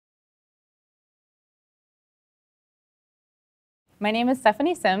My name is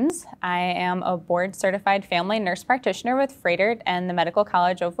Stephanie Sims. I am a board-certified family nurse practitioner with Froedtert and the Medical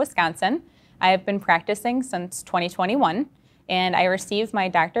College of Wisconsin. I have been practicing since 2021, and I received my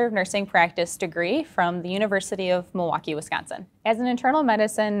Doctor of Nursing Practice degree from the University of Milwaukee, Wisconsin. As an internal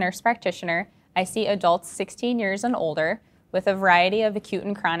medicine nurse practitioner, I see adults 16 years and older with a variety of acute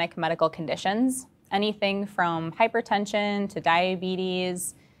and chronic medical conditions, anything from hypertension to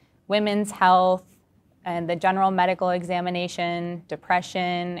diabetes, women's health, and the general medical examination,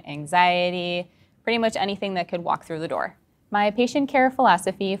 depression, anxiety, pretty much anything that could walk through the door. My patient care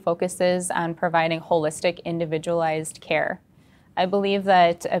philosophy focuses on providing holistic, individualized care. I believe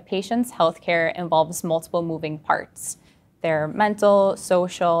that a patient's health care involves multiple moving parts. Their mental,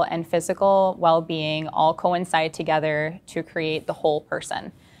 social, and physical well-being all coincide together to create the whole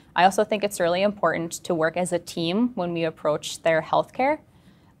person. I also think it's really important to work as a team when we approach their health care.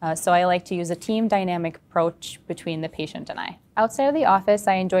 So I like to use a team dynamic approach between the patient and I. Outside of the office,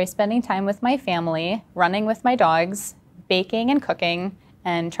 I enjoy spending time with my family, running with my dogs, baking and cooking,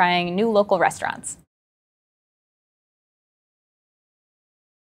 and trying new local restaurants.